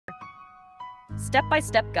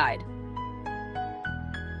Step-by-step guide.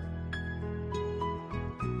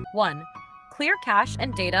 1. Clear cache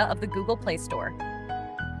and data of the Google Play Store.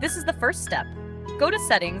 This is the first step. Go to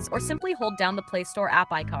Settings or simply hold down the Play Store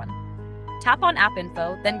app icon. Tap on App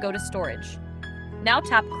Info, then go to Storage. Now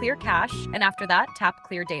tap Clear Cache, and after that, tap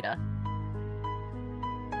Clear Data.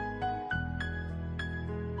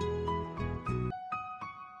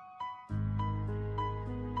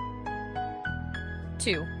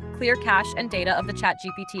 2. Clear cache and data of the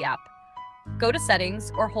ChatGPT app. Go to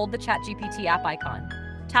Settings or hold the ChatGPT app icon.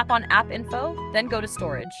 Tap on App Info, then go to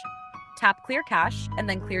Storage. Tap Clear Cache, and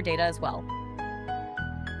then Clear Data as well.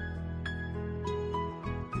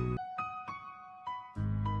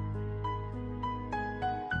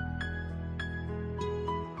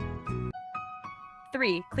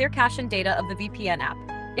 3. Clear cache and data of the VPN app.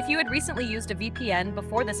 If you had recently used a VPN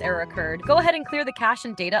before this error occurred, go ahead and clear the cache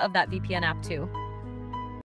and data of that VPN app too.